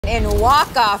in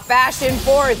walk-off fashion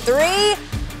for 3.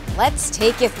 Let's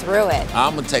take you through it.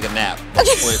 I'm going to take a nap.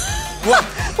 What?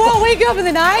 Well, wake up in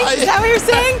the night? Is that what you're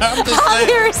saying?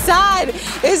 Javier Assad,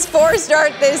 his 4th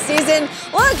start this season.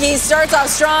 Look, he starts off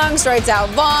strong, strikes out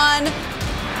Vaughn.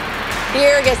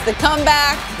 Here gets the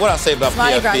comeback. What I say about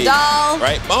Smiley PFD, Grandal.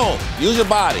 right? Boom. Use your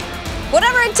body.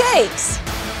 Whatever it takes.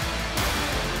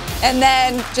 And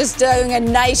then just doing a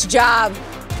nice job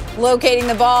locating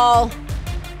the ball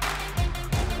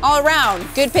all around.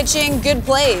 Good pitching, good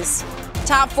plays.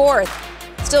 Top 4th.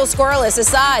 Still scoreless.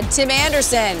 Assad, Tim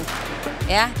Anderson.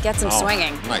 Yeah, gets him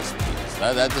swinging. Nice piece.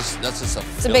 That's just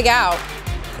it's a big out.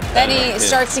 Then he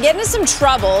starts to get into some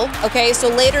trouble. Okay, so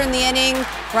later in the inning,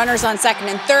 runners on 2nd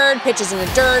and 3rd, pitches in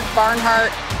the dirt,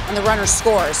 Barnhart, and the runner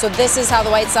scores. So this is how the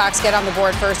White Sox get on the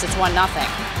board first. It's 1-0.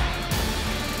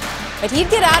 But he'd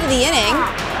get out of the inning.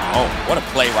 Oh, what a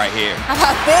play right here. How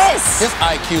about this? His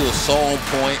IQ is so on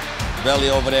point. Belly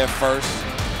over there first.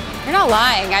 You're not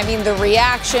lying. I mean, the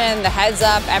reaction, the heads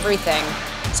up, everything.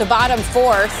 So bottom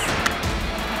 4th.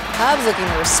 Cubs looking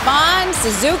to respond.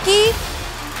 Suzuki.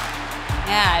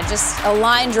 Yeah, just a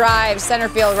line drive. Center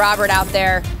field, Robert out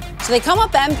there. So they come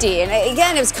up empty. And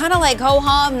again, it was kind of like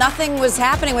ho-hum. Nothing was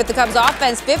happening with the Cubs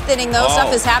offense. 5th inning, though,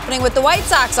 stuff is happening with the White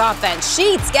Sox offense.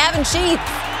 Sheets, Gavin Sheets.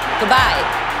 Goodbye.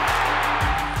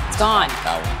 It's gone.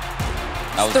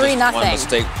 That was 3-0. Just one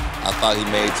mistake I thought he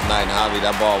made tonight. And Javi,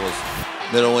 that ball was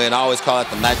middle in. I always call it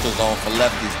the nitro zone for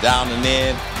lefties. Down and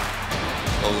in.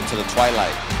 Goes into the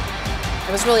twilight.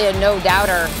 It was really a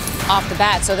no-doubter off the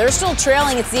bat. So they're still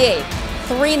trailing. It's the 8th.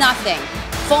 3-0.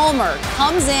 Fulmer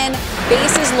comes in,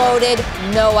 bases loaded,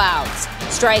 no outs.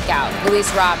 Strikeout,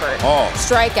 Luis Robert.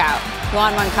 Strikeout,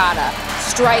 Juan Moncada.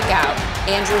 Strikeout,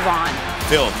 Andrew Vaughn.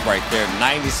 Filth right there.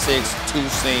 96,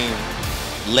 two-seam,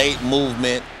 late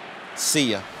movement.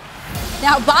 See ya.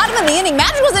 Now, bottom of the inning,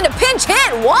 Madrigal's in a pinch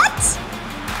hit. What?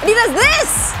 And he does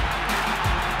this.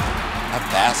 That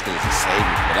basket is a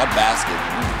saving. But that basket,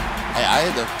 hey, I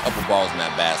hit a couple balls in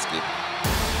that basket.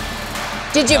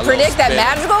 Did you predict that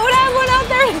Madrigal would have one out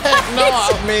there? No,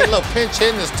 I mean, look, pinch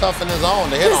hitting is tough in his own.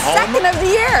 To hit a homer, 2nd of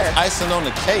the year. Icing on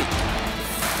the cake.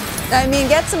 I mean,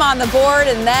 gets him on the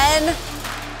board, and then,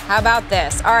 how about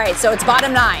this? All right, so it's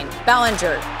bottom 9.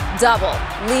 Bellinger, double,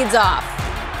 leads off.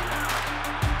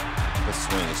 The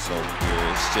swing is so pure.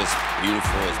 It's just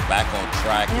beautiful. It's back on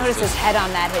track. I noticed his head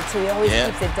on that hit, too. He always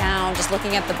keeps it down, just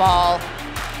looking at the ball.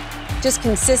 Just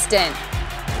consistent.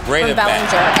 Great from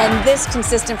Bellinger, and this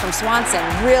consistent from Swanson.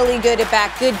 Really good at bat,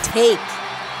 good take.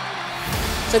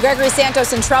 So Gregory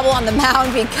Santos in trouble on the mound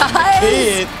because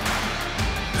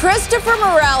Christopher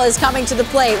Morel is coming to the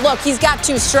plate. Look, he's got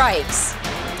 2 strikes.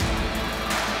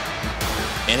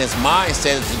 And his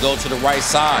mindset is to go to the right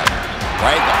side,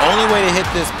 right? The only way to hit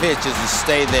this pitch is to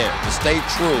stay there, to stay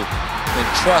true, and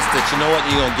trust that, you know what,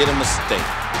 you're going to get a mistake.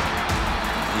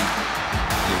 He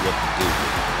did what to do.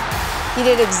 He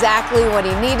did exactly what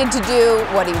he needed to do,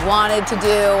 what he wanted to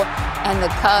do, and the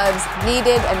Cubs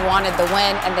needed and wanted the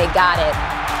win, and they got it,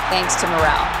 thanks to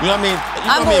Morel. You know what I mean? You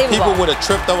know how many people would have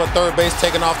tripped over third base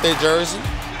taking off their jersey?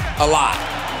 A lot.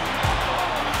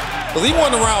 Because he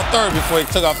wasn't around third before he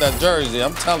took off that jersey.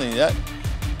 I'm telling you that.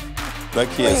 That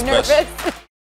kid is special. Nervous?